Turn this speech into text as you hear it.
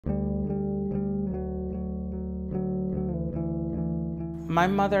My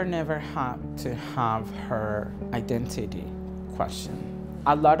mother never had to have her identity questioned.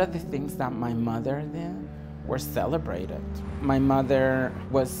 A lot of the things that my mother did were celebrated. My mother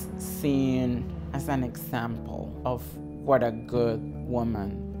was seen as an example of what a good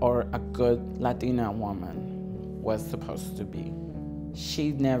woman or a good Latina woman was supposed to be.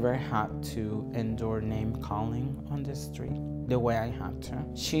 She never had to endure name calling on the street the way I had to.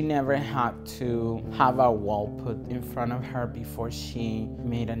 She never had to have a wall put in front of her before she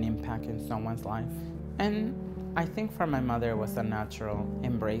made an impact in someone's life. And I think for my mother it was a natural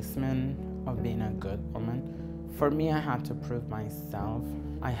embracement of being a good woman. For me, I had to prove myself.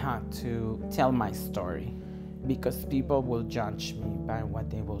 I had to tell my story because people will judge me by what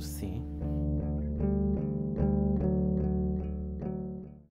they will see.